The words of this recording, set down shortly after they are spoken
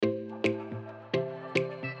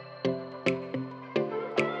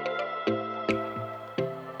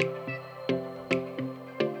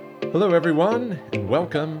Hello, everyone, and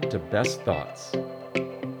welcome to Best Thoughts.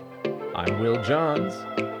 I'm Will Johns.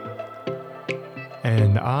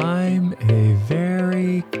 And I'm a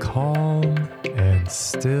very calm and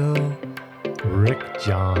still Rick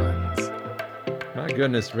Johns. My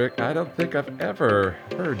goodness, Rick, I don't think I've ever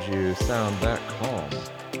heard you sound that calm.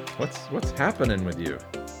 What's happening with you?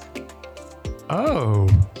 Oh,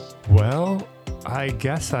 well, I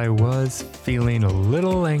guess I was feeling a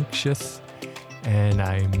little anxious, and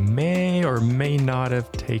I may or may not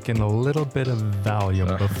have taken a little bit of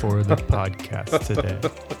Valium before the podcast today.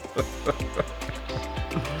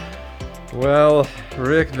 Well,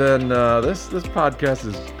 Rick, then this podcast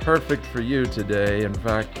is perfect for you today. In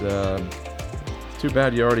fact, too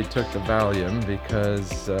bad you already took the Valium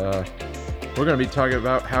because we're going to be talking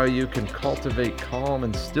about how you can cultivate calm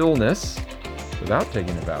and stillness without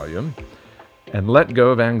taking the Valium and let go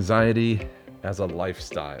of anxiety as a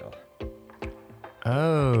lifestyle.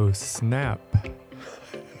 Oh, snap.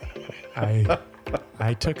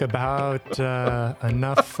 I took about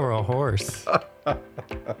enough for a horse.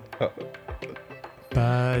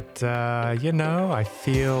 But, I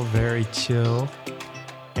feel very chill.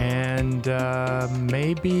 And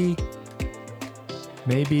maybe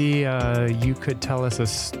you could tell us a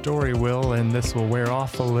story, Will, and this will wear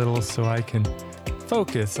off a little so I can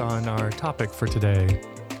focus on our topic for today.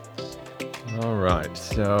 All right.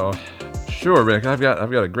 So, sure, Rick, I've got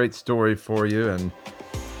a great story for you, and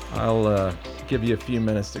I'll give you a few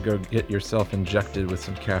minutes to go get yourself injected with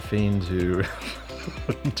some caffeine to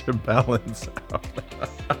to balance out.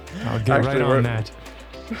 I'll get right on that.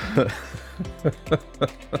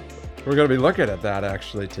 We're going to be looking at that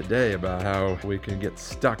actually today, about how we can get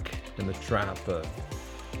stuck in the trap of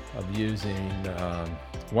using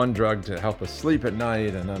one drug to help us sleep at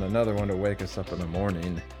night and then another one to wake us up in the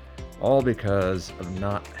morning, all because of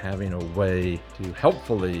not having a way to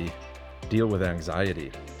helpfully deal with anxiety.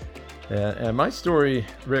 And my story,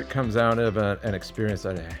 Rick, comes out of an experience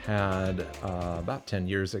that I had about 10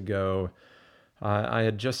 years ago. I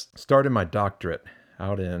had just started my doctorate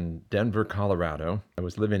out in Denver, Colorado. I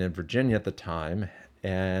was living in Virginia at the time,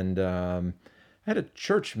 and I had a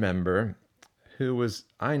church member who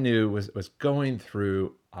I knew was going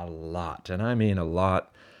through a lot, and I mean a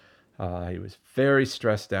lot. He was very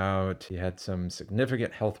stressed out. He had some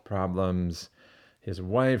significant health problems. His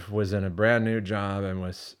wife was in a brand new job and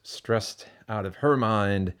was stressed out of her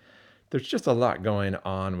mind. There's just a lot going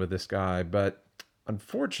on with this guy, but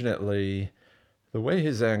unfortunately, the way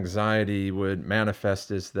his anxiety would manifest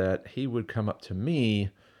is that he would come up to me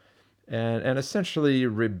and essentially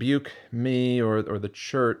rebuke me or the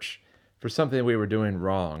church for something we were doing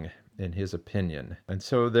wrong, in his opinion. And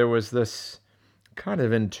so there was this kind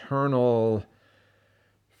of internal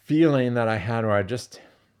feeling that I had where I just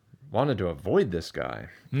wanted to avoid this guy.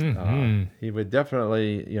 Mm-hmm. He would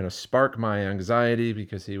definitely, spark my anxiety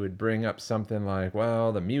because he would bring up something like,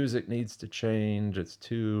 well, the music needs to change. It's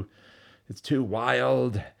too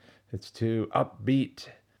wild. It's too upbeat.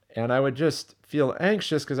 And I would just feel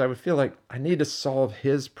anxious because I would feel like I need to solve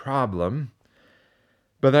his problem.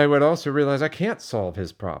 But I would also realize I can't solve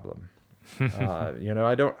his problem.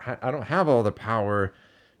 I don't have all the power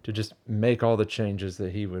to just make all the changes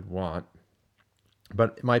that he would want.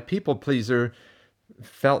 But my people pleaser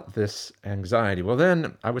felt this anxiety. Well,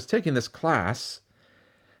 then I was taking this class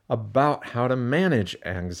about how to manage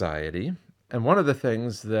anxiety. And one of the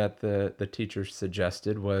things that the teacher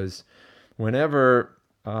suggested was whenever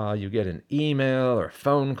you get an email or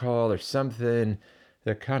phone call or something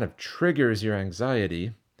that kind of triggers your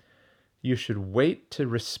anxiety, you should wait to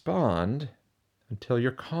respond until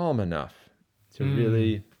you're calm enough to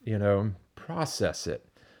really, process it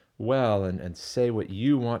well and say what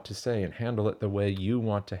you want to say and handle it the way you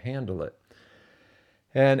want to handle it.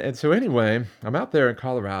 And so anyway, I'm out there in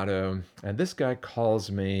Colorado, and this guy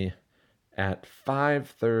calls me at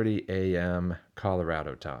 5:30 a.m.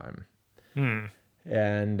 Colorado time.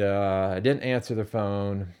 And I didn't answer the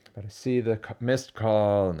phone, but I see the missed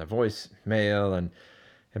call and the voicemail, and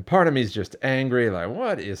part of me is just angry, like,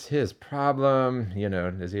 what is his problem?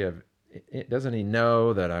 Doesn't he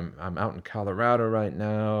know that I'm out in Colorado right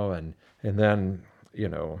now? And then,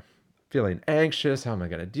 feeling anxious, how am I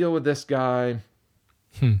going to deal with this guy?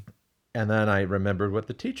 And then I remembered what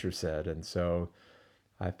the teacher said. And so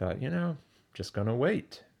I thought, just going to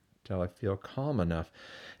wait till I feel calm enough.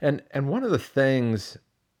 And one of the things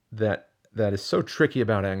that is so tricky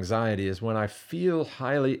about anxiety is when I feel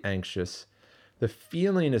highly anxious, the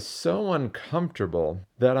feeling is so uncomfortable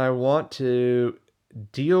that I want to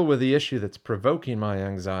deal with the issue that's provoking my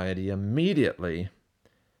anxiety immediately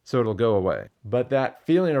so it'll go away. But that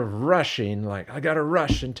feeling of rushing, like I got to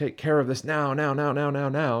rush and take care of this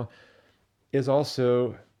now, is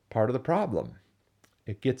also part of the problem.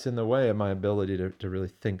 It gets in the way of my ability to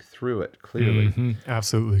really think through it clearly.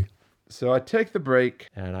 Absolutely. So I take the break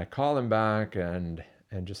and I call him back and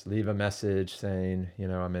just leave a message saying,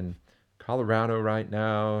 I'm in Colorado right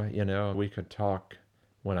now, we could talk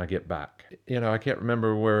when I get back. I can't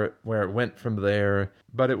remember where it went from there,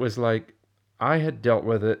 but it was like I had dealt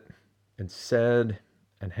with it and said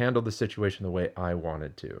and handled the situation the way I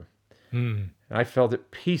wanted to. And I felt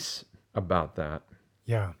at peace about that.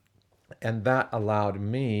 Yeah. And that allowed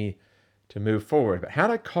me to move forward. But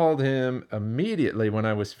had I called him immediately when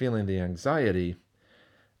I was feeling the anxiety,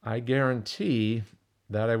 I guarantee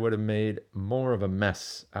that I would have made more of a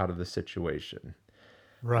mess out of the situation.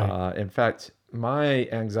 Right. In fact, my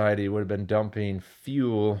anxiety would have been dumping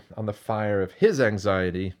fuel on the fire of his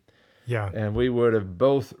anxiety, Yeah. and we would have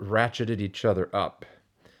both ratcheted each other up.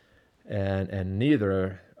 And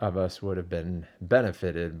neither of us would have been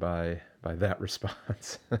benefited by that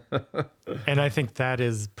response. And I think that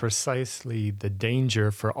is precisely the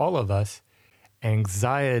danger for all of us.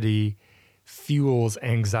 Anxiety fuels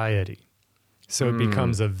anxiety. So it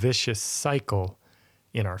becomes a vicious cycle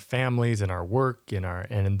in our families, in our work,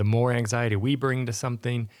 and the more anxiety we bring to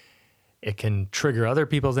something, it can trigger other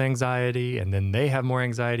people's anxiety, and then they have more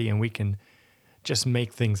anxiety, and we can just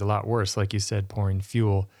make things a lot worse, like you said, pouring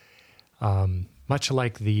fuel. Much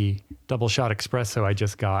like the double shot espresso I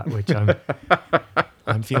just got, which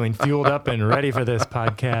I'm feeling fueled up and ready for this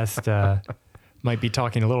podcast. Might be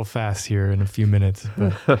talking a little fast here in a few minutes,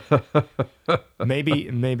 but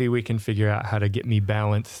maybe we can figure out how to get me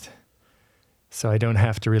balanced so I don't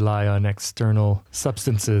have to rely on external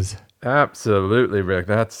substances. Absolutely, Rick.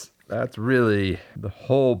 That's really the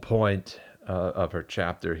whole point of her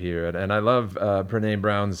chapter here. And I love Brené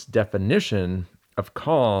Brown's definition of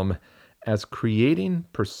calm as creating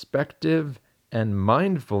perspective and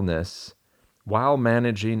mindfulness while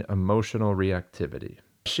managing emotional reactivity.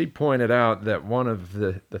 She pointed out that one of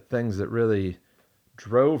the things that really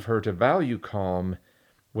drove her to value calm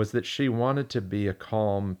was that she wanted to be a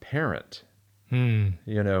calm parent,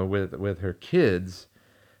 with her kids.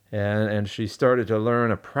 And she started to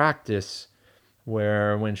learn a practice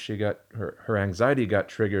where when she got her anxiety got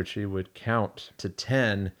triggered, she would count to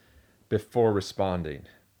 10 before responding,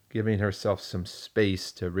 giving herself some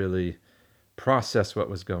space to really process what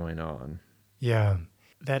was going on. Yeah.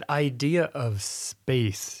 That idea of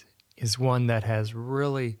space is one that has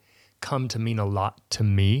really come to mean a lot to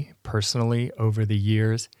me personally over the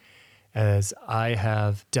years as I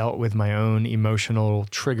have dealt with my own emotional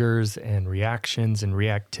triggers and reactions and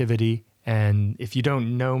reactivity. And if you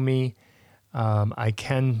don't know me, I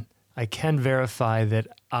can verify that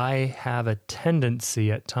I have a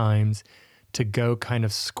tendency at times to go kind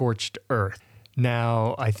of scorched earth.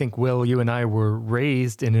 Now, I think, Will, you and I were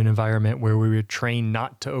raised in an environment where we were trained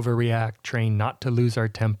not to overreact, trained not to lose our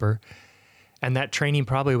temper. And that training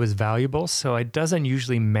probably was valuable. So it doesn't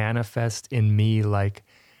usually manifest in me like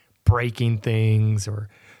breaking things or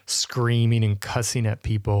screaming and cussing at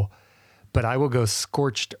people. But I will go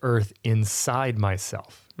scorched earth inside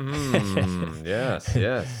myself. Yes.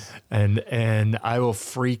 And I will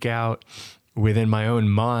freak out within my own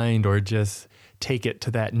mind or just take it to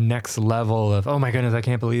that next level of, oh my goodness, I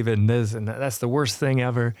can't believe it, and this, and that's the worst thing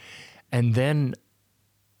ever. And then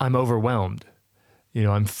I'm overwhelmed.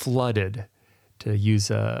 I'm flooded, to use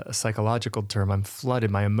a psychological term. I'm flooded.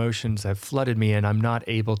 My emotions have flooded me, and I'm not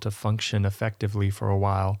able to function effectively for a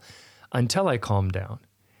while until I calm down.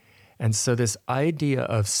 And so this idea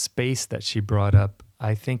of space that she brought up,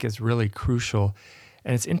 I think is really crucial.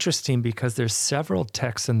 And it's interesting because there's several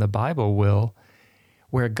texts in the Bible, Will,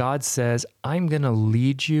 where God says, I'm going to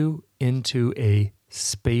lead you into a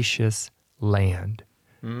spacious land.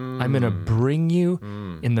 I'm going to bring you,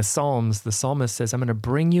 in the Psalms, the psalmist says, I'm going to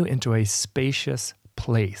bring you into a spacious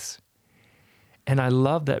place. And I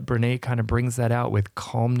love that Brené kind of brings that out with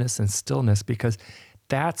calmness and stillness because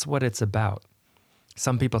that's what it's about.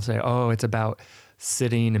 Some people say, oh, it's about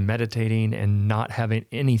sitting and meditating and not having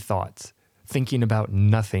any thoughts, thinking about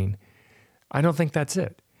nothing. I don't think that's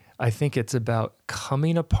it. I think it's about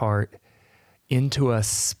coming apart into a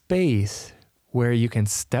space where you can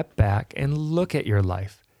step back and look at your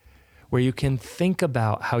life, where you can think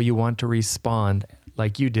about how you want to respond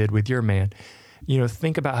like you did with your man.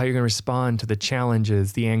 Think about how you're going to respond to the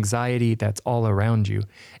challenges, the anxiety that's all around you.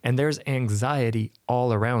 And there's anxiety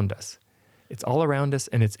all around us. It's all around us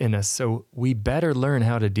and it's in us. So we better learn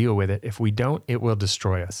how to deal with it. If we don't, it will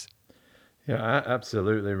destroy us. Yeah,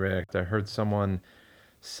 absolutely, Rick. I heard someone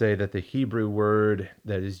say that the Hebrew word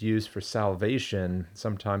that is used for salvation,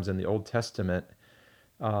 sometimes in the Old Testament,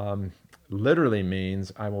 um, literally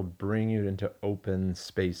means I will bring you into open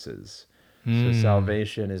spaces. So Mm.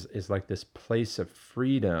 salvation is like this place of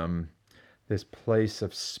freedom, this place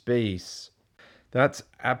of space. That's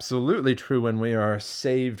absolutely true when we are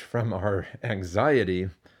saved from our anxiety.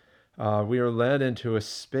 We are led into a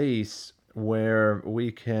space where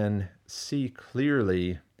we can see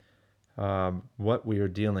clearly what we are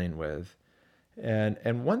dealing with.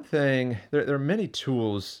 And one thing, there are many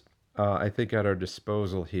tools I think at our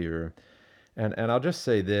disposal here. And I'll just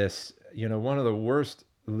say this, one of the worst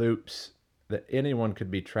loops that anyone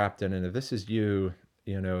could be trapped in, and if this is you,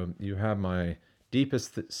 you have my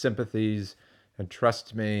deepest sympathies, and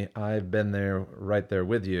trust me, I've been there, right there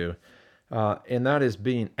with you. And that is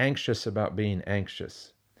being anxious about being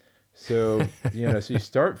anxious. So, so you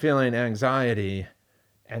start feeling anxiety,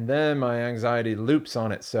 and then my anxiety loops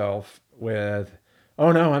on itself with,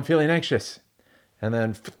 oh no, I'm feeling anxious. And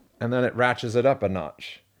then it ratchets it up a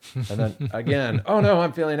notch. And then again, oh no,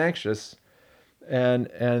 I'm feeling anxious. And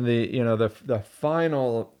the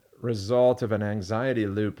final result of an anxiety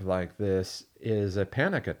loop like this is a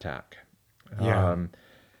panic attack. Yeah. Um,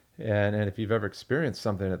 and if you've ever experienced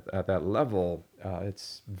something at that level,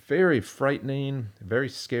 it's very frightening, very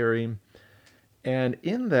scary. And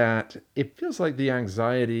in that, it feels like the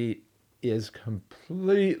anxiety is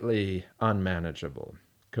completely unmanageable.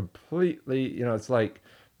 Completely, it's like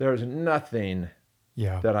there's nothing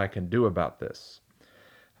Yeah. that I can do about this.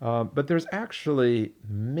 But there's actually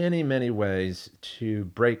many, many ways to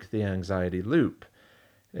break the anxiety loop.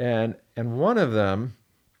 And one of them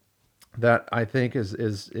that I think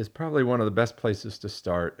is probably one of the best places to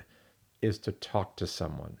start is to talk to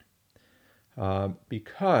someone.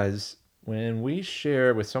 Because when we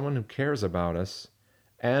share with someone who cares about us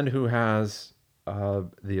and who has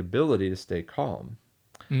the ability to stay calm,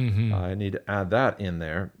 Mm-hmm. I need to add that in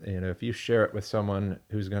there. If you share it with someone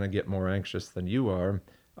who's going to get more anxious than you are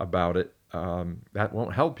about it, that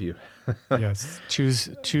won't help you. Yes.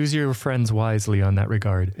 Choose your friends wisely on that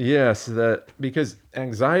regard. Yes, that because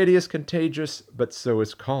anxiety is contagious, but so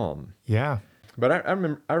is calm. Yeah. But I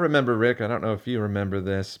remember, Rick. I don't know if you remember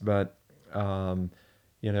this, but in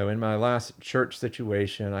my last church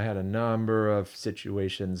situation, I had a number of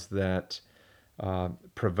situations that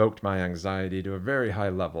provoked my anxiety to a very high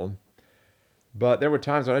level. But there were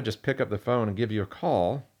times when I'd just pick up the phone and give you a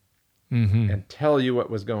call Mm-hmm. and tell you what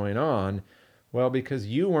was going on. Well, because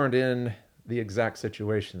you weren't in the exact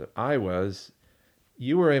situation that I was,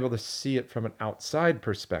 you were able to see it from an outside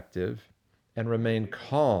perspective and remain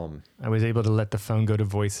calm. I was able to let the phone go to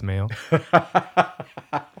voicemail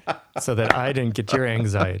so that I didn't get your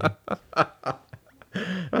anxiety.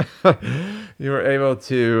 You were able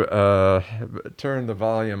to turn the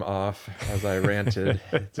volume off as I ranted.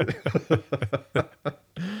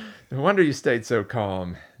 No wonder you stayed so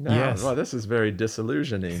calm. Now, Yes. well, this is very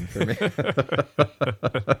disillusioning for me.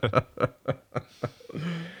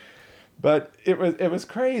 But it was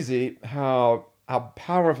crazy how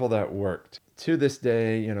powerful that worked. To this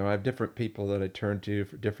day, I have different people that I turn to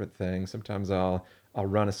for different things. Sometimes I'll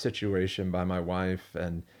run a situation by my wife,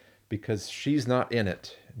 and because she's not in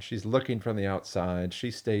it and she's looking from the outside,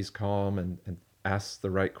 she stays calm and asks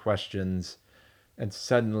the right questions, and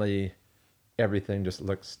suddenly everything just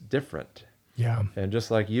looks different. Yeah. And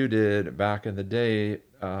just like you did back in the day,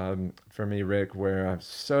 for me, Rick, where I'm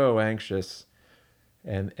so anxious,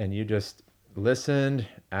 and you just listened,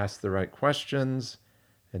 asked the right questions,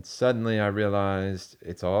 and suddenly I realized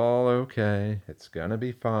it's all okay. It's gonna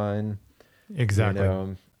be fine. You Exactly.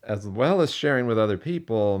 know, as well as sharing with other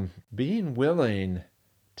people, being willing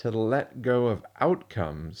to let go of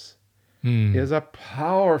outcomes Mm. is a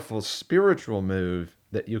powerful spiritual move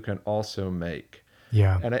that you can also make.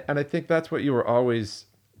 Yeah. And I think that's what you were always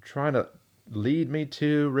trying to lead me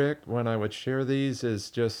to, Rick, when I would share these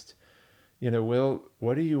is just, Will,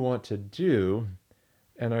 what do you want to do?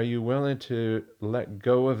 And are you willing to let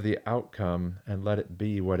go of the outcome and let it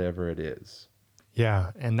be whatever it is?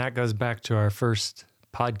 Yeah. And that goes back to our first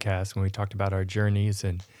podcast when we talked about our journeys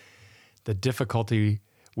and the difficulty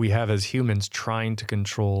we have as humans trying to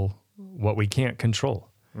control what we can't control.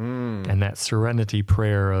 And that serenity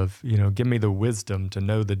prayer of, give me the wisdom to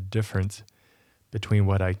know the difference between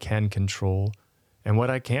what I can control and what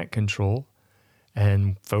I can't control,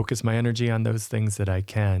 and focus my energy on those things that I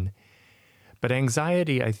can. But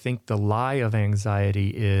anxiety, I think the lie of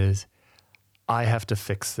anxiety is, I have to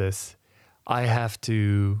fix this. I have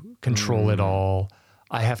to control it all.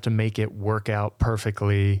 I have to make it work out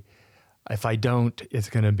perfectly. if I don't, it's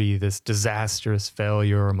going to be this disastrous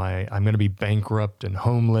failure. Or I'm going to be bankrupt and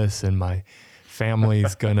homeless, and my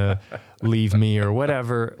family's going to leave me, or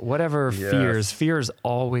whatever fears. Yes. Fear is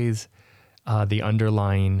always the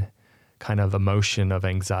underlying kind of emotion of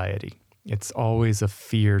anxiety. It's always a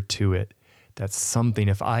fear to it that something,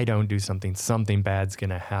 if I don't do something, something bad's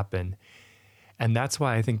going to happen. And that's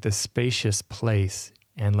why I think the spacious place,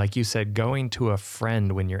 and like you said, going to a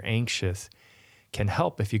friend when you're anxious can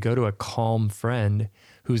help. If you go to a calm friend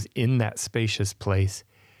who's in that spacious place,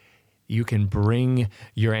 you can bring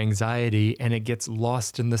your anxiety and it gets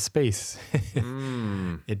lost in the space.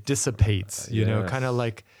 It dissipates, kind of Yes.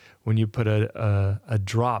 like when you put a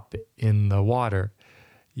drop in the water.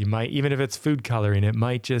 You might, even if it's food coloring, it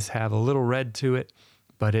might just have a little red to it,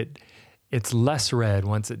 but it's less red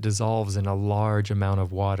once it dissolves in a large amount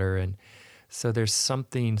of water. And so there's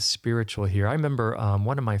something spiritual here. I remember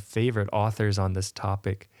one of my favorite authors on this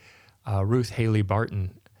topic, Ruth Haley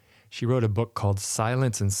Barton. She wrote a book called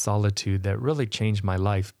Silence and Solitude that really changed my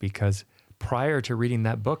life, because prior to reading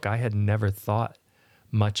that book, I had never thought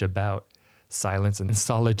much about silence and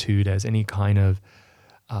solitude as any kind of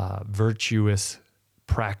virtuous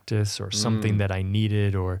practice or something that I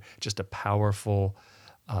needed, or just a powerful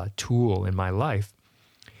tool in my life.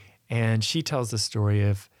 And she tells the story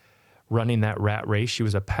of running that rat race. She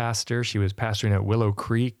was a pastor. She was pastoring at Willow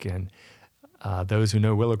Creek. And those who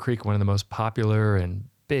know Willow Creek, one of the most popular and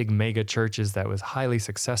big mega churches that was highly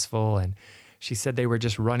successful. And she said they were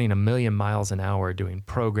just running 1,000,000 miles an hour, doing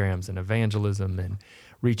programs and evangelism and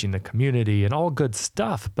reaching the community and all good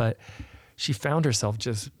stuff. But she found herself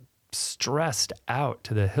just stressed out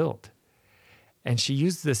to the hilt. And she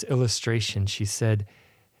used this illustration. She said,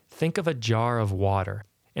 think of a jar of water.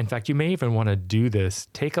 In fact, you may even want to do this.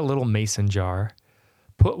 Take a little mason jar,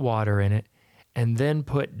 put water in it, and then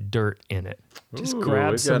put dirt in it. Just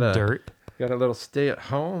grab some dirt. Got a little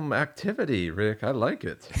stay-at-home activity, Rick. I like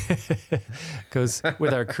it. Goes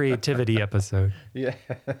with our creativity episode. Yeah.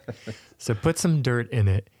 So put some dirt in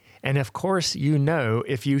it. And of course,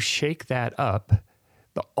 if you shake that up,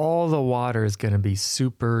 all the water is going to be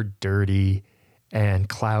super dirty and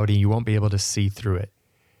cloudy. You won't be able to see through it.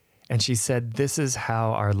 And she said, this is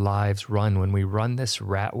how our lives run when we run this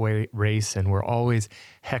rat race, and we're always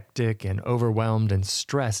hectic and overwhelmed and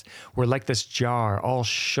stressed. We're like this jar all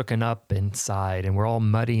shooken up inside, and we're all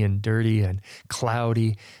muddy and dirty and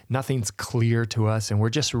cloudy. Nothing's clear to us, and we're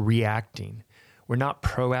just reacting. We're not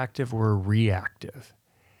proactive, we're reactive.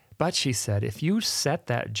 But she said, if you set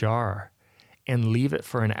that jar and leave it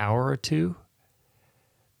for an hour or two,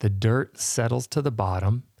 the dirt settles to the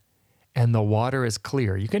bottom and the water is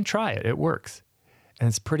clear. You can try it. It works. And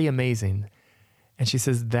it's pretty amazing. And she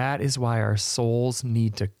says that is why our souls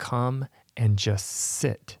need to come and just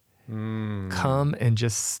sit. Come and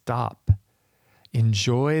just stop.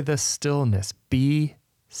 Enjoy the stillness. Be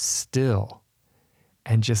still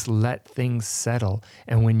and just let things settle.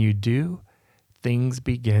 And when you do, things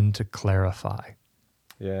begin to clarify.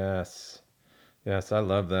 Yes. Yes, I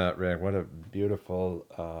love that, Rick. What a beautiful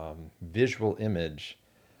visual image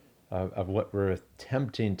of what we're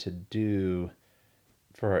attempting to do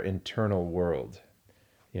for our internal world.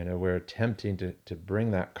 We're attempting to bring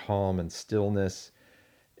that calm and stillness.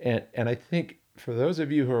 And I think for those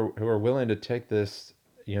of you who are willing to take this,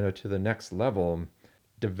 to the next level,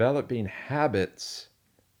 developing habits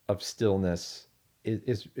of stillness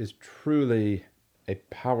is truly a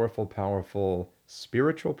powerful, powerful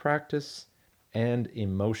spiritual practice and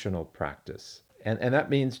emotional practice. And that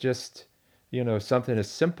means just, something as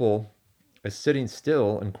simple as sitting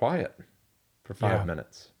still and quiet for 5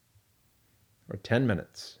 minutes or 10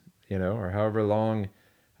 minutes, or however long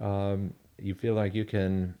you feel like you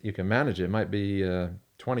can manage it. It might be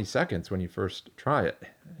 20 seconds when you first try it,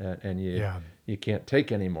 and you can't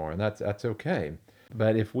take any more, and that's okay.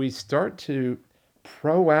 But if we start to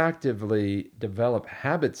proactively develop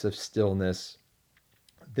habits of stillness,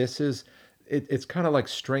 it's kind of like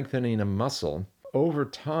strengthening a muscle. Over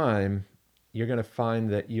time, you're going to find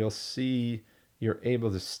that you're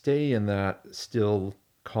able to stay in that still,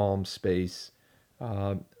 calm space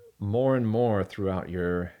more and more throughout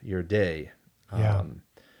your day. And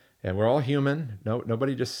we're all human.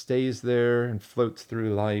 Nobody just stays there and floats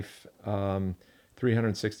through life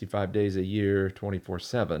 365 days a year,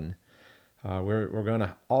 24/7. We're going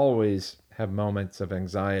to always have moments of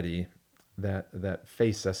anxiety that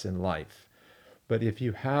face us in life. But if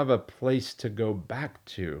you have a place to go back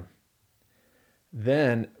to,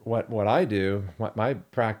 then what I do, what my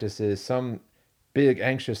practice is, some big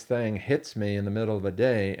anxious thing hits me in the middle of the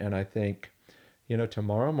day, and I think,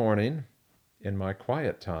 tomorrow morning in my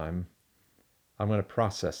quiet time, I'm going to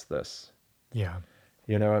process this. Yeah.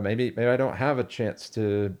 Maybe I don't have a chance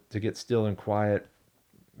to get still and quiet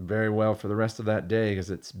very well for the rest of that day because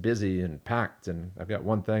it's busy and packed and I've got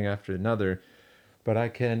one thing after another. But I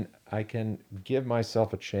can give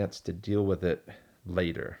myself a chance to deal with it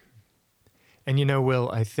later. And Will,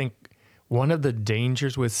 I think one of the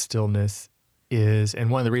dangers with stillness is, and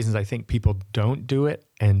one of the reasons I think people don't do it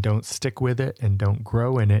and don't stick with it and don't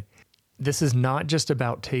grow in it, this is not just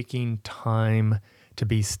about taking time to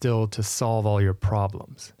be still to solve all your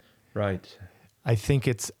problems. Right. I think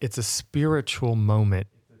it's a spiritual moment.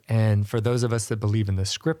 And for those of us that believe in the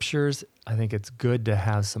scriptures, I think it's good to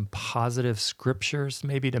have some positive scriptures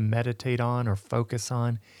maybe to meditate on or focus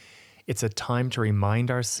on. It's a time to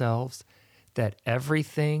remind ourselves that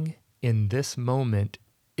everything in this moment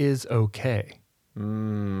is okay.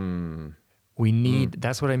 We need,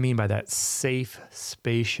 that's what I mean by that safe,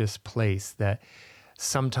 spacious place, that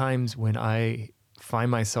sometimes when I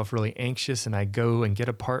find myself really anxious and I go and get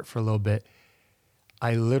apart for a little bit,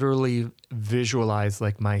 I literally visualize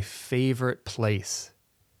like my favorite place.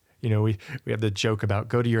 We have the joke about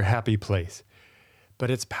go to your happy place, but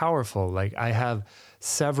it's powerful. Like I have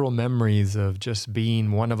several memories of just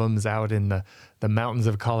being, one of them's out in the mountains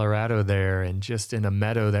of Colorado there and just in a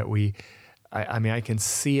meadow that I can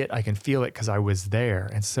see it, I can feel it because I was there.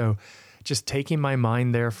 And so just taking my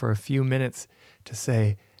mind there for a few minutes to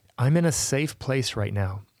say, I'm in a safe place right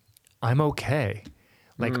now. I'm okay.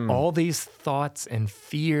 Like all these thoughts and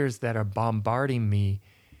fears that are bombarding me,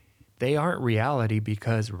 they aren't reality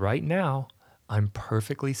because right now I'm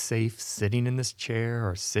perfectly safe sitting in this chair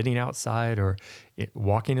or sitting outside or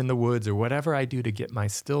walking in the woods or whatever I do to get my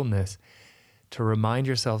stillness, to remind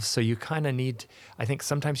yourself. So you kind of need, I think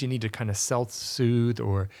sometimes you need to kind of self-soothe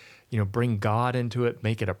or, bring God into it,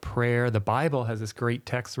 make it a prayer. The Bible has this great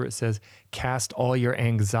text where it says, cast all your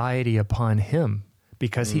anxiety upon him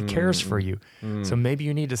because he cares for you. So maybe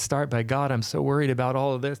you need to start by, God, I'm so worried about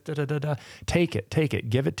all of this. Take it,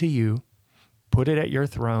 give it to you, put it at your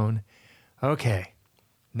throne. Okay,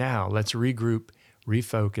 now let's regroup,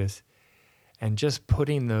 refocus, and just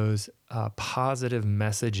putting those positive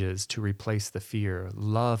messages to replace the fear,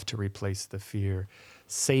 love to replace the fear,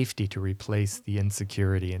 safety to replace the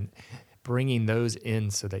insecurity, and bringing those in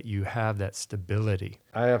so that you have that stability.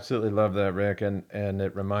 I absolutely love that, Rick, and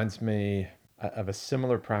it reminds me of a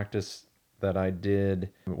similar practice that I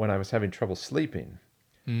did when I was having trouble sleeping.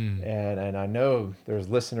 And I know there's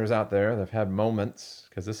listeners out there that have had moments,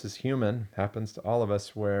 because this is human, happens to all of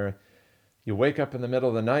us, where you wake up in the middle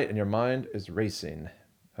of the night and your mind is racing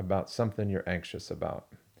about something you're anxious about.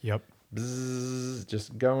 Yep. Bzzz,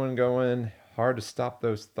 just going, hard to stop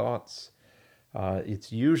those thoughts.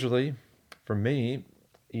 It's usually, for me,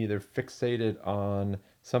 either fixated on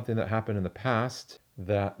something that happened in the past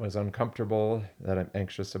that was uncomfortable, that I'm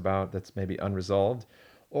anxious about, that's maybe unresolved,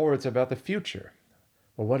 or it's about the future.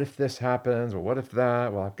 Well, what if this happens? Well, what if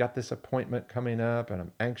that? Well, I've got this appointment coming up and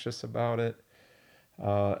I'm anxious about it.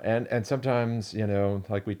 And sometimes,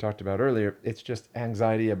 like we talked about earlier, it's just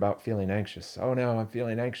anxiety about feeling anxious. Oh no, I'm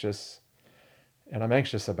feeling anxious and I'm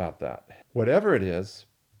anxious about that. Whatever it is,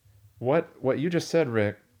 what you just said,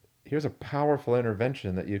 Rick, here's a powerful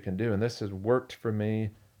intervention that you can do. And this has worked for me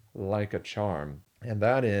like a charm. And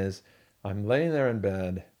that is, I'm laying there in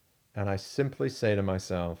bed and I simply say to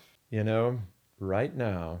myself, right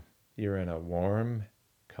now, you're in a warm,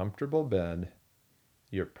 comfortable bed.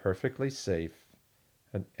 You're perfectly safe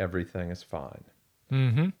and everything is fine.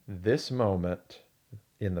 This moment,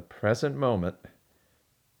 in the present moment,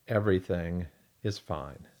 everything is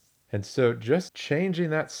fine. And so just changing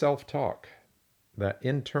that self-talk, that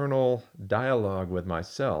internal dialogue with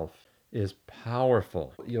myself is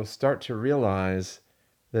powerful. You'll start to realize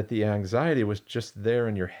that the anxiety was just there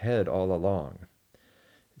in your head all along.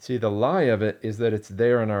 See, the lie of it is that it's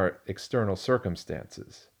there in our external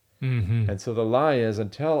circumstances. And so the lie is,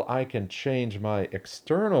 until I can change my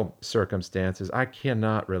external circumstances, I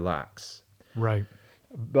cannot relax. Right.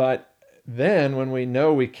 But then when we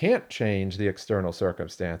know we can't change the external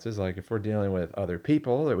circumstances, like if we're dealing with other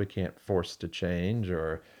people that we can't force to change,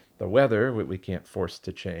 or the weather that we can't force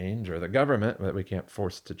to change, or the government that we can't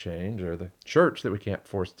force to change, or the church that we can't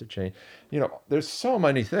force to change, there's so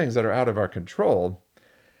many things that are out of our control.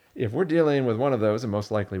 If we're dealing with one of those, and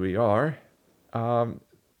most likely we are,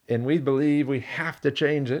 and we believe we have to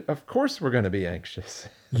change it, of course we're going to be anxious.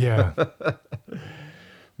 Yeah.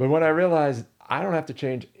 But when I realized I don't have to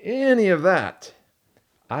change any of that,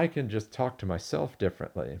 I can just talk to myself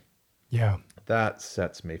differently. Yeah. That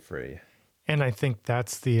sets me free. And I think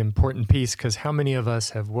that's the important piece, because how many of us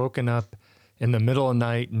have woken up in the middle of the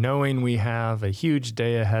night knowing we have a huge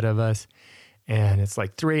day ahead of us, and it's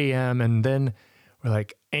like 3 a.m. and then we're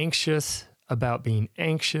like anxious about being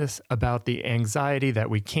anxious about the anxiety that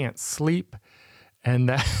we can't sleep. And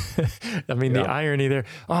that, I mean, the Yeah. irony there,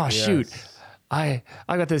 oh, shoot, Yes. I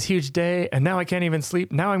got this huge day and now I can't even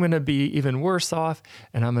sleep. Now I'm going to be even worse off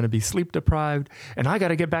and I'm going to be sleep deprived and I got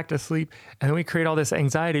to get back to sleep. And then we create all this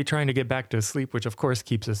anxiety trying to get back to sleep, which of course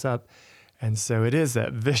keeps us up. And so it is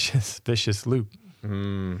that vicious loop.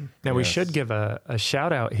 Now we should Yes. give a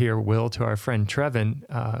shout out here, Will, to our friend Trevin,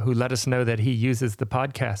 who let us know that he uses the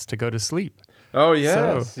podcast to go to sleep. Oh,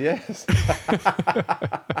 yes. Yes.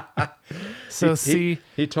 So see,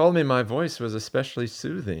 He told me my voice was especially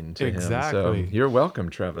soothing to him. Exactly. So you're welcome,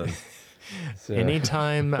 Trevin. So,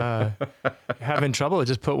 anytime having trouble,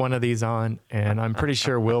 just put one of these on, and I'm pretty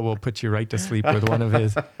sure Will put you right to sleep with one of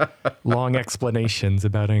his long explanations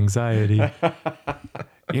about anxiety.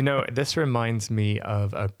 You know, this reminds me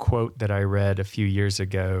of a quote that I read a few years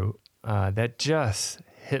ago that just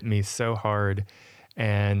hit me so hard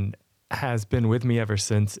and has been with me ever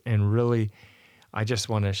since. And really, I just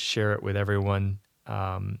want to share it with everyone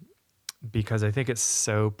because I think it's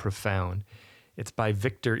so profound. It's by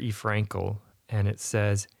Viktor E. Frankl, and it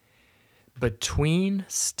says, "Between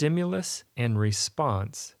stimulus and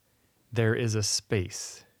response, there is a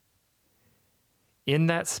space. In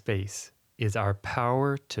that space is our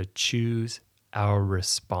power to choose our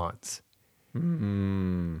response."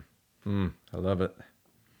 I love it.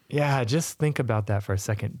 Yeah, just think about that for a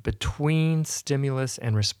second. Between stimulus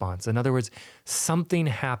and response. In other words, something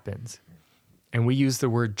happens, and we use the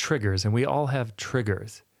word triggers, and we all have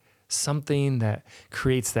triggers. Something that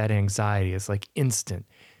creates that anxiety is like instant.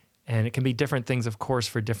 And it can be different things, of course,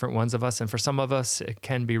 for different ones of us. And for some of us, it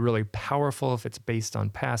can be really powerful if it's based on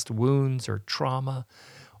past wounds or trauma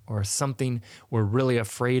or something we're really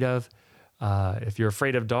afraid of. If you're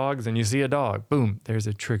afraid of dogs and you see a dog, boom, there's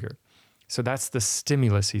a trigger. So that's the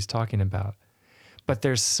stimulus he's talking about. But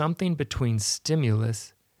there's something between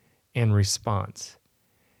stimulus and response.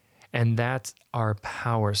 And that's our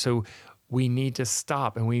power. So we need to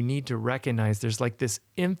stop and we need to recognize there's like this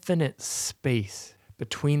infinite space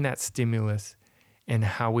between that stimulus and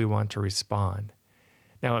how we want to respond.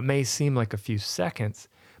 Now, it may seem like a few seconds,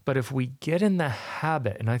 but if we get in the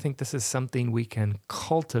habit, and I think this is something we can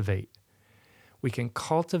cultivate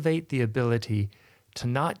the ability to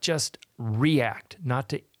not just react, not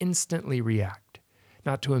to instantly react,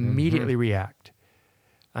 not to immediately react.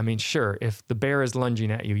 I mean, sure, if the bear is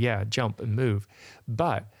lunging at you, yeah, jump and move.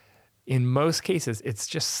 But in most cases, it's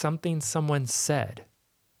just something someone said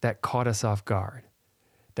that caught us off guard,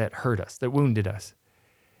 that hurt us, that wounded us.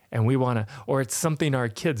 And we want to, or it's something our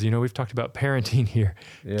kids, we've talked about parenting here.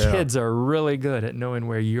 Yeah. Kids are really good at knowing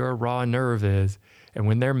where your raw nerve is. And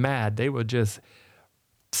when they're mad, they will just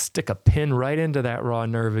stick a pin right into that raw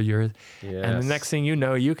nerve of yours. Yes. And the next thing you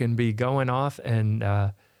know, you can be going off and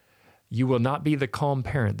you will not be the calm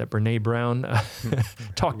parent that Brene Brown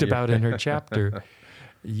talked about in her chapter.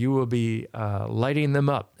 You will be lighting them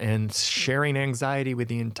up and sharing anxiety with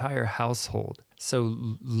the entire household.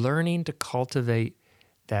 So learning to cultivate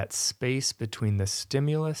that space between the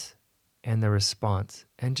stimulus and the response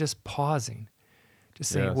and just pausing,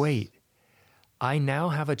 just saying, Yes. wait, I now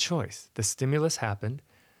have a choice. The stimulus happened,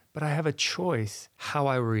 but I have a choice how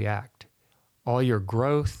I react. All your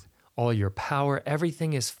growth, all your power,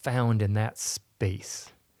 everything is found in that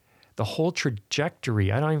space. The whole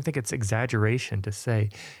trajectory, I don't even think it's exaggeration to say,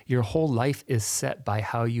 your whole life is set by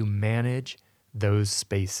how you manage those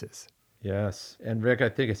spaces. Yes. And Rick, I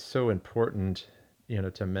think it's so important,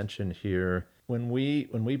 to mention here, when we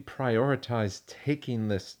prioritize taking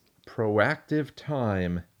this proactive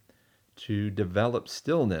time to develop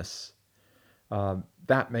stillness,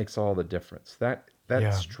 that makes all the difference. That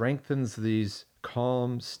Yeah. strengthens these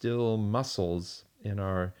calm, still muscles in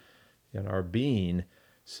our being,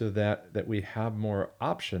 so that we have more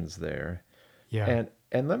options there. Yeah.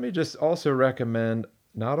 And let me just also recommend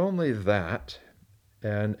not only that,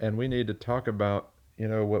 and we need to talk about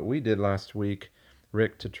what we did last week,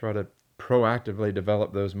 Rick, to try to proactively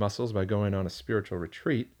develop those muscles by going on a spiritual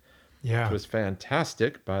retreat. Yeah. It was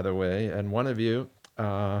fantastic, by the way. And one of you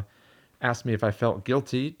asked me if I felt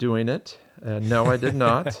guilty doing it. No, I did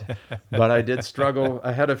not. But I did struggle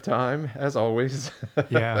ahead of time, as always.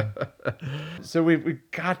 Yeah. So we've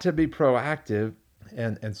got to be proactive.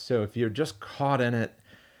 And so if you're just caught in it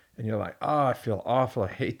and you're like, oh, I feel awful. I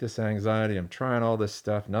hate this anxiety. I'm trying all this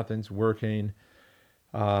stuff. Nothing's working.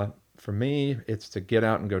 For me, it's to get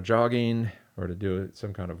out and go jogging or to do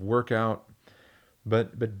some kind of workout.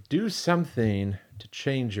 But do something to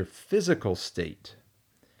change your physical state.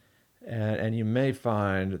 And you may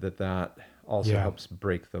find that also Yeah. helps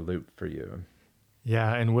break the loop for you.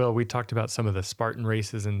 Yeah, and Will, we talked about some of the Spartan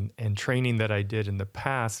races and training that I did in the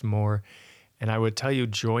past more. And I would tell you,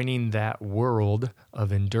 joining that world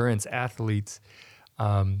of endurance athletes,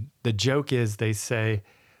 the joke is they say,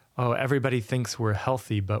 oh, everybody thinks we're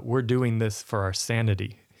healthy, but we're doing this for our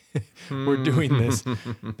sanity. We're doing this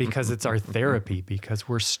because it's our therapy, because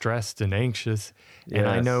we're stressed and anxious. And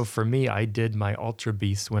I know Yes. for me, I did my Ultra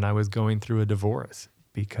Beast when I was going through a divorce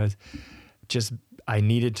because just I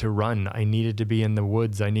needed to run. I needed to be in the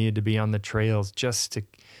woods. I needed to be on the trails just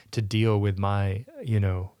to deal with my,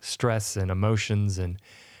 stress and emotions and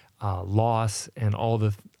loss and all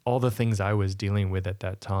the things I was dealing with at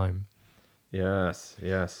that time. Yes.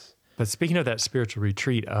 Yes. But speaking of that spiritual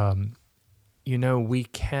retreat, we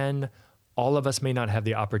can, all of us may not have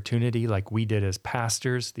the opportunity like we did as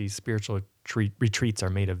pastors. These spiritual retreats are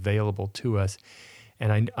made available to us.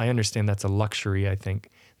 And I understand that's a luxury, I think,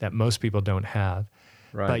 that most people don't have.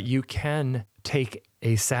 Right. But you can take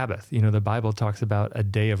a Sabbath. The Bible talks about a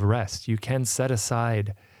day of rest. You can set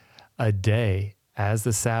aside a day as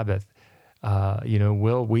the Sabbath.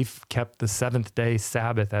 We've kept the seventh day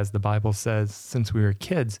Sabbath, as the Bible says, since we were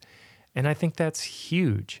kids. And I think that's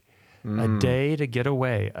huge. A day to get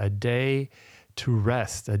away, a day to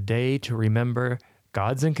rest, a day to remember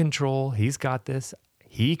God's in control. He's got this.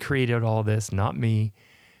 He created all this, not me.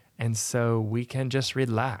 And so we can just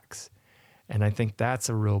relax. And I think that's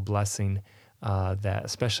a real blessing that,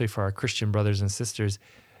 especially for our Christian brothers and sisters,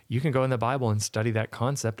 you can go in the Bible and study that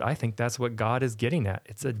concept. I think that's what God is getting at.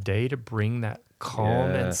 It's a day to bring that calm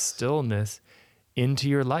and Yes. stillness into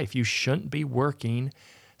your life. You shouldn't be working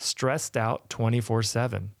stressed out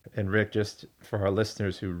 24/7. And Rick, just for our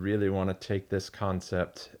listeners who really want to take this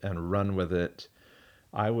concept and run with it,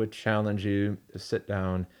 I would challenge you to sit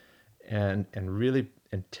down and really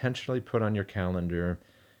intentionally put on your calendar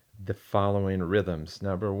the following rhythms.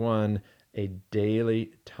 Number one, a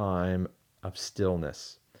daily time of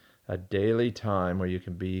stillness, a daily time where you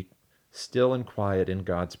can be still and quiet in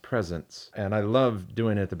God's presence. And I love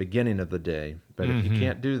doing it at the beginning of the day. But if you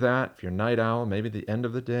can't do that, if you're a night owl, maybe the end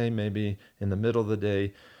of the day, maybe in the middle of the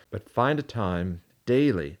day, but find a time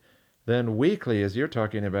daily. Then weekly, as you're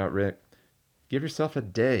talking about, Rick, give yourself a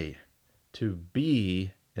day to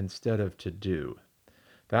be instead of to do.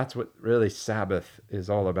 That's what really Sabbath is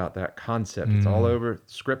all about, that concept. It's all over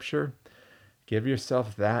Scripture. Give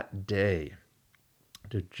yourself that day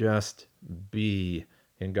to just be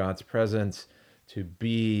in God's presence, to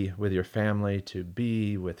be with your family, to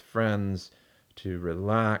be with friends, to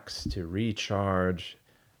relax, to recharge.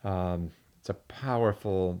 It's a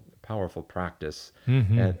powerful, powerful practice.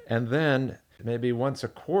 And then maybe once a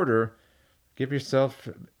quarter, give yourself,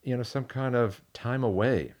 some kind of time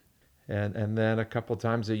away. And then a couple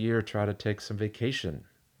times a year, try to take some vacation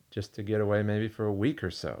just to get away maybe for a week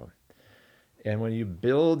or so. And when you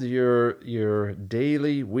build your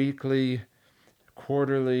daily, weekly,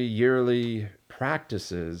 quarterly, yearly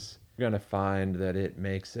practices, you're going to find that it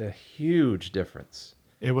makes a huge difference.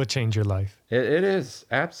 It will change your life. It is,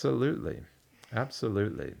 absolutely.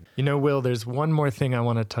 Absolutely. Will, there's one more thing I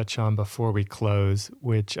want to touch on before we close,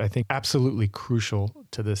 which I think absolutely crucial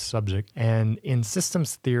to this subject. And in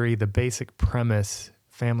systems theory, the basic premise,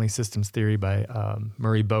 family systems theory by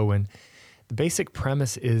Murray Bowen, the basic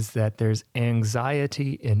premise is that there's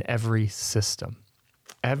anxiety in every system.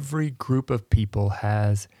 Every group of people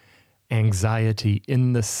has anxiety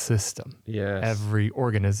in the system. Yes. Every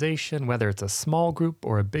organization, whether it's a small group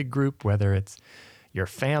or a big group, whether it's your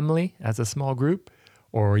family as a small group,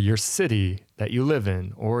 or your city that you live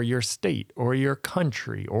in, or your state, or your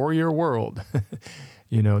country, or your world.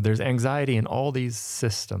 There's anxiety in all these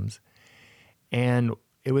systems. And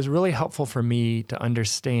it was really helpful for me to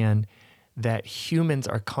understand that humans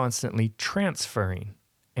are constantly transferring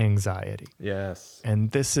anxiety. Yes. And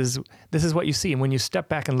this is what you see. And when you step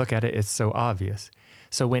back and look at it, it's so obvious.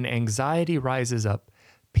 So when anxiety rises up,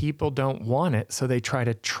 people don't want it, so they try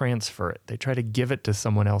to transfer it. They try to give it to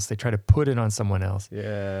someone else. They try to put it on someone else.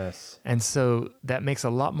 Yes. And so that makes a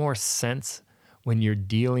lot more sense when you're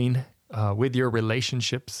dealing with your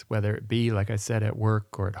relationships, whether it be, like I said, at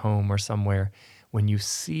work or at home or somewhere, when you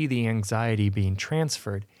see the anxiety being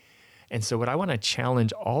transferred. And so what I want to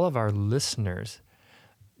challenge all of our listeners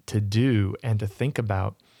to do and to think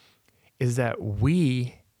about is that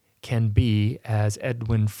we can be, as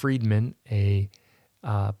Edwin Friedman, a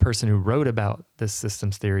person who wrote about this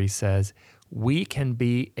systems theory, says, we can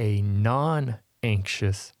be a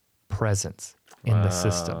non-anxious presence in the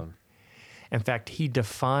system. In fact, he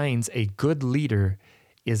defines a good leader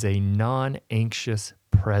is a non-anxious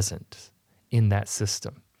presence in that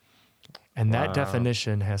system. And that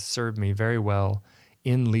definition has served me very well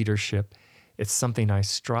in leadership. It's something I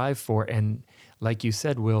strive for. And like you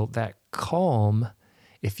said, Will, that calm,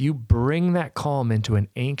 if you bring that calm into an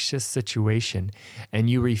anxious situation and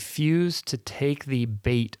you refuse to take the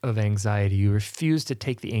bait of anxiety, you refuse to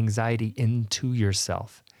take the anxiety into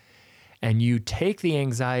yourself, and you take the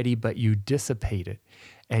anxiety, but you dissipate it,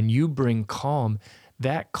 and you bring calm,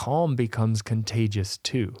 that calm becomes contagious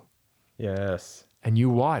too. Yes. And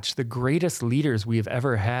you watch the greatest leaders we have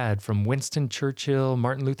ever had, from Winston Churchill,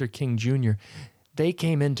 Martin Luther King Jr., they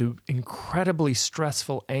came into incredibly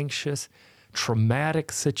stressful, anxious,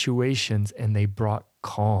 traumatic situations, and they brought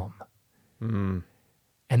calm. Mm.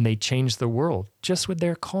 And they changed the world just with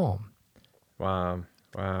their calm. Wow.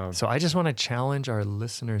 Wow. So I just want to challenge our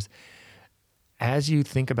listeners, as you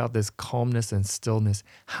think about this calmness and stillness,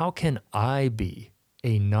 how can I be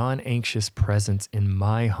a non-anxious presence in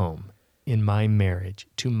my home, in my marriage,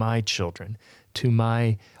 to my children, to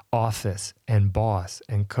my office and boss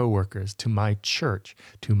and coworkers, to my church,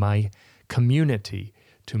 to my community,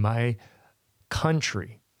 to my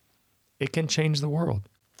country? It can change the world.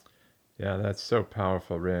 Yeah, that's so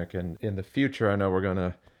powerful, Rick. And in the future, I know we're going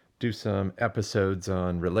to do some episodes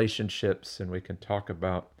on relationships, and we can talk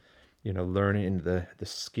about, learning the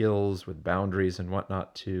skills with boundaries and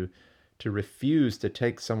whatnot to refuse to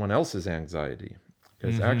take someone else's anxiety.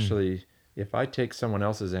 Because actually, if I take someone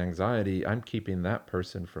else's anxiety, I'm keeping that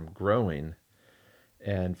person from growing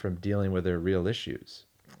and from dealing with their real issues.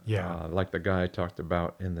 Yeah. Like the guy I talked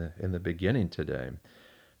about in the beginning today.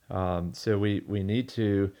 So we need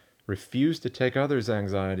to refuse to take others'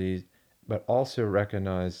 anxiety, but also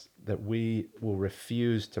recognize that we will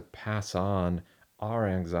refuse to pass on our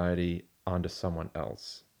anxiety onto someone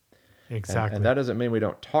else. Exactly. And that doesn't mean we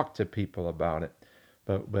don't talk to people about it,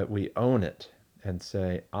 but we own it and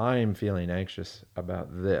say, I'm feeling anxious about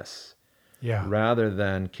this. Yeah. Rather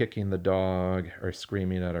than kicking the dog or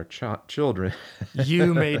screaming at our children.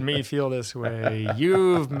 You made me feel this way.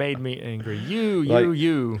 You've made me angry.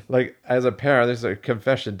 You. Like, as a parent, this is a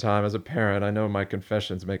confession time. As a parent, I know my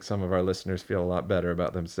confessions make some of our listeners feel a lot better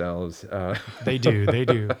about themselves. They do.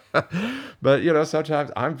 But, sometimes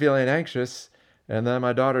I'm feeling anxious, and then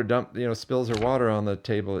my daughter spills her water on the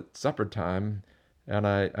table at supper time, and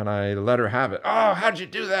I let her have it. Oh, how'd you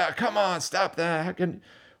do that? Come on, stop that. How can...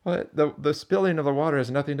 Well, the spilling of the water has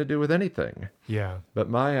nothing to do with anything. Yeah. But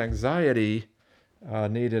my anxiety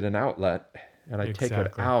needed an outlet, and I take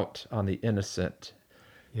it out on the innocent.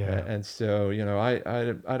 Yeah. And so,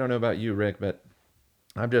 I don't know about you, Rick, but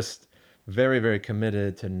I'm just very, very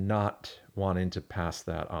committed to not wanting to pass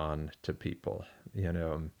that on to people,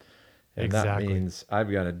 And that means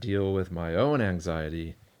I've got to deal with my own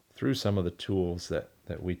anxiety through some of the tools that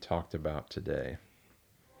we talked about today.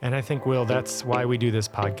 And I think, Will, that's why we do this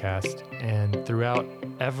podcast. And throughout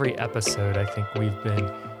every episode, I think we've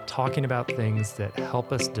been talking about things that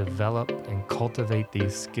help us develop and cultivate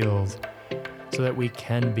these skills so that we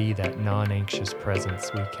can be that non-anxious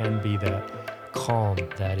presence. We can be that calm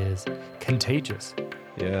that is contagious.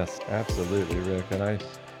 Yes, absolutely, Rick. And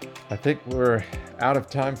I think we're out of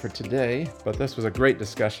time for today, but this was a great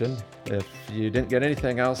discussion. If you didn't get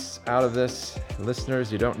anything else out of this,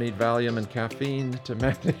 listeners, you don't need Valium and caffeine to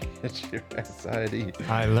manage your anxiety.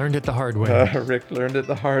 I learned it the hard way. Rick learned it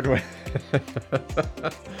the hard way.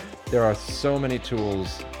 There are so many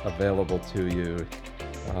tools available to you.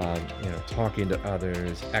 Talking to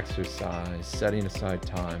others, exercise, setting aside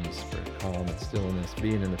times for calm and stillness,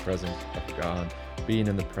 being in the presence of God, being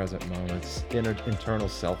in the present moments, internal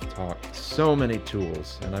self-talk, so many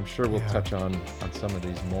tools. And I'm sure we'll touch on some of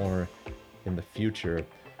these more in the future.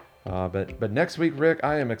 But next week, Rick,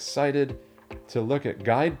 I am excited to look at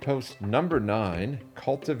guidepost number 9,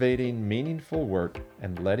 cultivating meaningful work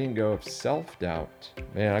and letting go of self-doubt.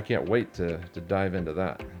 Man, I can't wait to dive into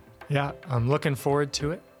that. Yeah, I'm looking forward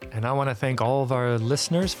to it. And I want to thank all of our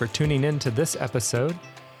listeners for tuning in to this episode.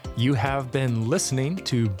 You have been listening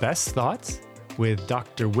to Best Thoughts with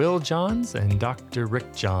Dr. Will Johns and Dr.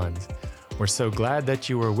 Rick Johns. We're so glad that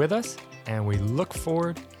you were with us, and we look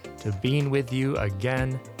forward to being with you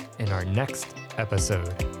again in our next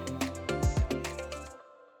episode.